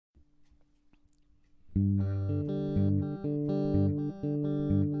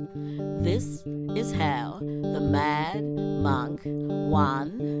This is how the mad monk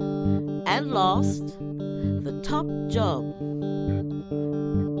won and lost the top job.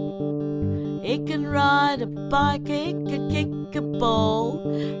 He can ride a bike, he can kick a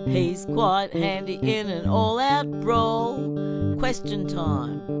ball. He's quite handy in an all-out brawl. Question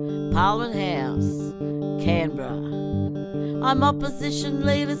time, Parliament House, Canberra. I'm opposition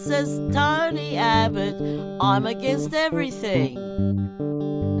leader, says Tony Abbott. I'm against everything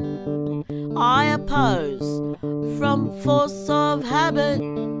I oppose from force of habit,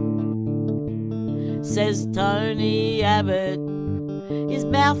 says Tony Abbott. His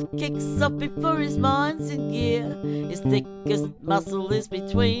mouth kicks off before his mind's in gear. His thickest muscle is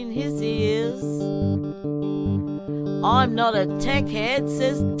between his ears. I'm not a tech head,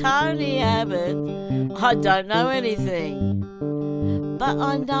 says Tony Abbott. I don't know anything, but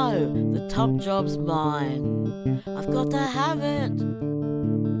I know the top job's mine. I've got to have it,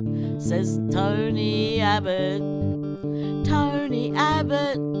 says Tony Abbott. Tony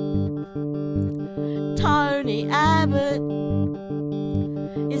Abbott. Tony Abbott.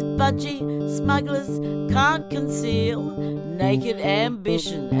 His budgie smugglers can't conceal naked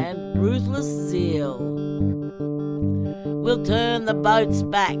ambition and ruthless zeal. We'll turn the boats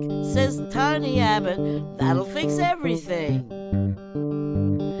back, says Tony Abbott. That'll fix everything.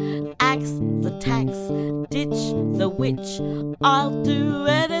 Axe the tax, ditch the witch. I'll do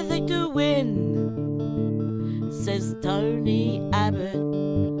anything to win, says Tony Abbott.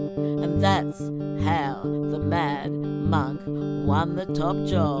 And that's how the mad monk won the top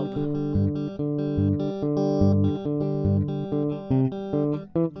job.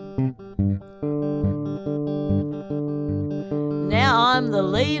 Now I'm the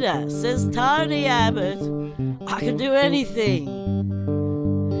leader, says Tony Abbott. I can do anything.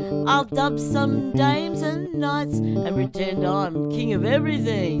 I'll dub some dames and knights and pretend I'm king of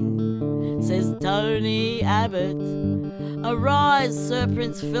everything, says Tony Abbott. Arise, Sir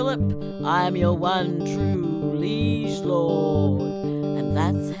Prince Philip, I am your one true liege lord. And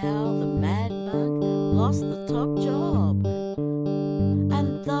that's how the mad monk lost the top job.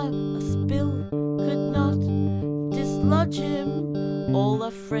 And though a spill could not dislodge him, all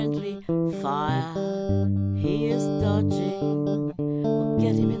the friendly fire he is dodging will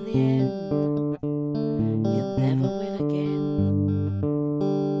get him in the end.